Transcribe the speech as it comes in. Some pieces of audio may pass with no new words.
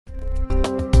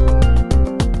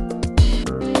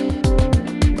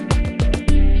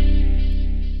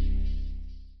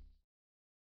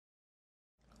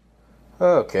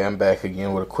Okay, I'm back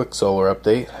again with a quick solar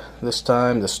update. This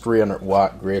time, this 300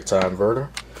 watt grid tie inverter.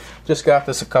 Just got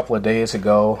this a couple of days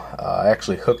ago. I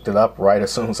actually hooked it up right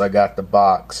as soon as I got the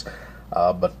box,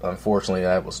 but unfortunately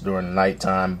that was during the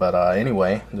nighttime. But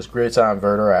anyway, this grid tie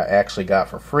inverter I actually got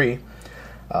for free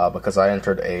because I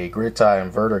entered a grid tie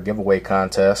inverter giveaway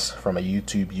contest from a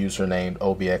YouTube user named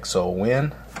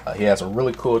OBXOWin. He has a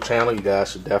really cool channel. You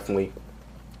guys should definitely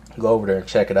go over there and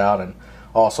check it out, and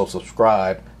also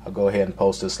subscribe. I'll go ahead and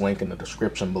post this link in the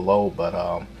description below.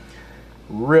 But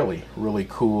really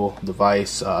cool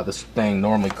device. This thing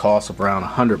normally costs around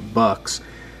 $100,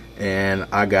 and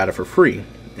I got it for free.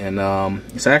 And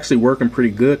it's actually working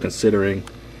pretty good considering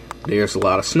there's a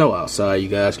lot of snow outside. You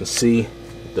guys can see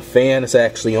the fan is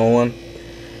actually on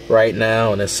right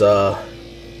now, and it's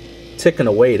ticking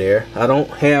away there. I don't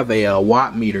have a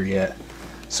watt meter yet,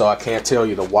 so I can't tell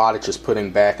you the wattage it's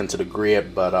putting back into the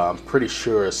grid, but I'm pretty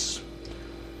sure it's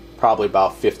probably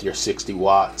about 50 or 60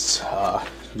 watts,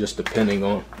 just depending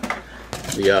on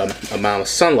the amount of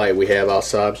sunlight we have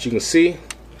outside. But you can see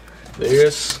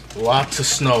there's lots of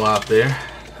snow out there.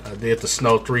 I did the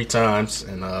snow 3 times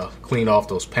and cleaned off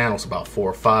those panels about 4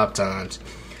 or 5 times.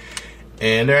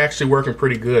 And they're actually working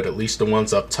pretty good, at least the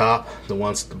ones up top. The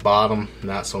ones at the bottom,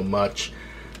 not so much.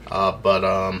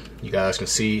 But you guys can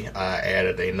see I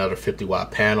added another 50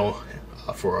 watt panel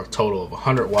for a total of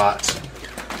 100 watts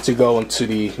to go into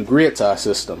the grid tie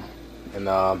system. And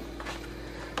I'm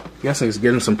guessing it's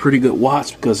getting some pretty good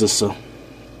watts because it's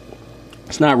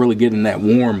not really getting that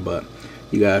warm, but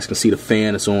you guys can see the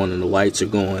fan is on and the lights are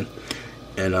going.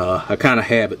 And I kind of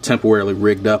have it temporarily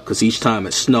rigged up because each time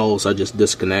it snows I just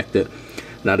disconnect it,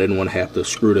 and I didn't want to have to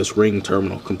screw this ring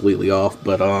terminal completely off.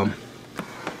 But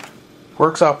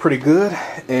works out pretty good.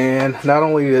 And not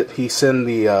only did he send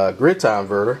the grid tie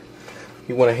inverter,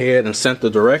 he went ahead and sent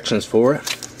the directions for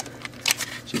it,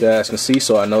 you guys can see,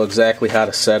 so I know exactly how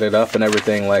to set it up and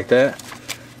everything like that.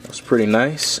 That's pretty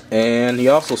nice. And he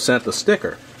also sent the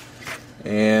sticker,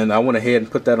 and I went ahead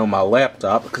and put that on my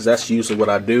laptop because that's usually what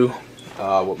I do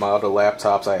with my other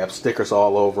laptops. I have stickers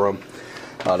all over them.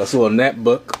 This little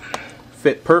netbook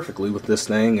fit perfectly with this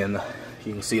thing, and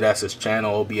you can see that's his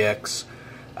channel, OBX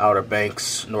Outer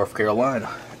Banks, North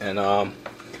Carolina. And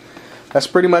that's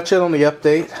pretty much it on the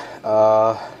update.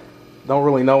 Don't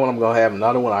really know when I'm going to have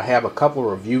another one. I have a couple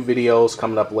of review videos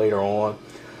coming up later on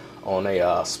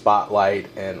a spotlight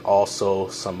and also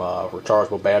some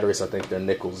rechargeable batteries. I think they're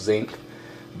nickel zinc.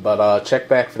 But check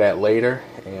back for that later.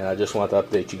 And I just wanted to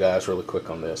update you guys really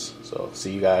quick on this. So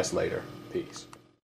see you guys later. Peace.